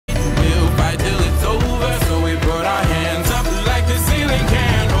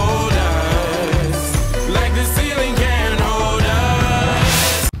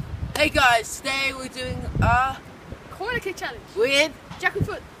kick challenge. With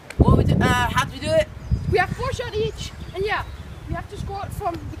Jackfoot. what we do? How do we do it? We have 4 shots each, and yeah, we have to score it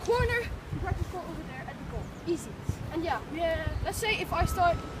from the corner. You have to score over there at the goal. Easy. And yeah, let's say if I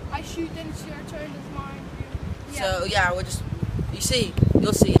start, I shoot, then it's your turn, it's mine. So yeah, we're just,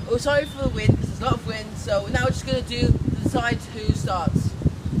 you'll see. We're sorry for the wind, because there's a lot of wind, so now we're just going to decide who starts.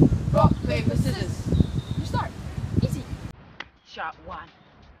 Rock, paper, scissors. You start. Easy. Shot 1.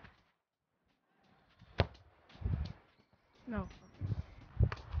 No.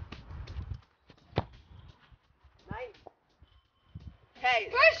 9. Okay.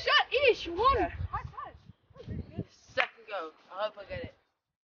 First shot each, 1. Yeah. High five. Second go. I hope I get it.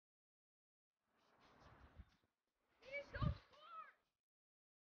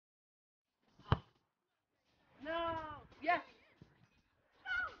 No. Yes.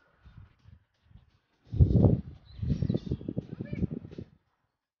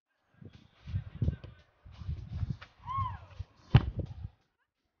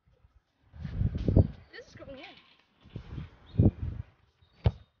 This is going in.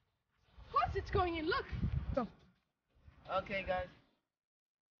 Plus, it's going in. Look. Go. Okay, guys.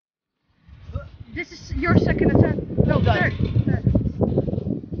 This is your second attempt. No, Done. third.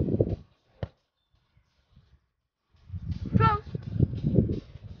 Close.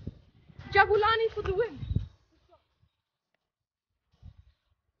 Jabulani for the win.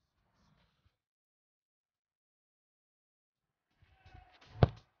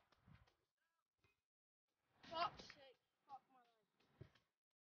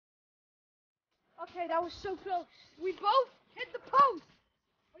 Okay, that was so close. We both hit the post.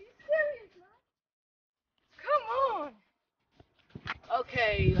 Are you serious, man? Come on.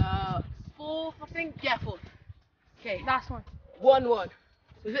 Okay, 4th, I think. Yeah, 4th. Okay. Last one. 1-1.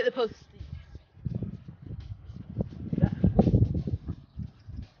 We've hit the post.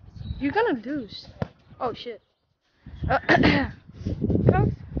 You're gonna lose. Oh shit.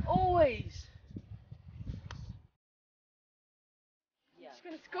 Close. Always. Yeah. Just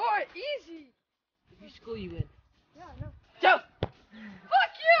gonna score it easy. If you score, you win. Yeah, no. Go!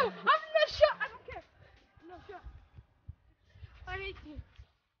 Fuck you! I'm no shot. I don't care. No shot. I hate you.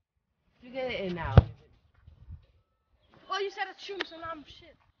 You get it in now. Well, you said it's shoom, so now I'm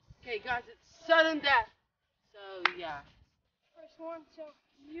shit. Okay, guys, it's sudden death. So yeah. First one, so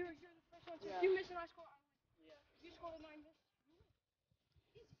you're the first one. So Yeah. if you miss and I score, I win. Yeah. If you score and I miss, you win.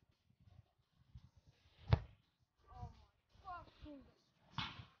 Easy. Oh my fucking.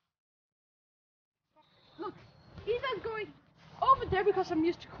 Look, either it's going over there because I'm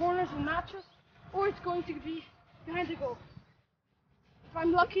used to corners and matches, or it's going to be behind the goal. If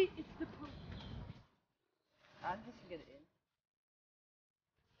I'm lucky, it's the post. I think you get it in.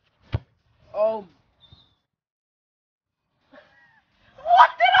 Oh. What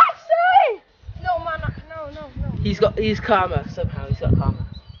did I say? No, man, no. He's karma somehow. He's got karma.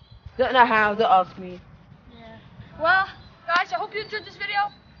 Don't know how. Don't ask me. Yeah. Well, guys, I hope you enjoyed this video.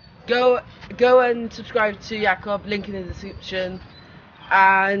 Go and subscribe to Jakob. Link in the description.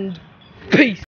 And peace.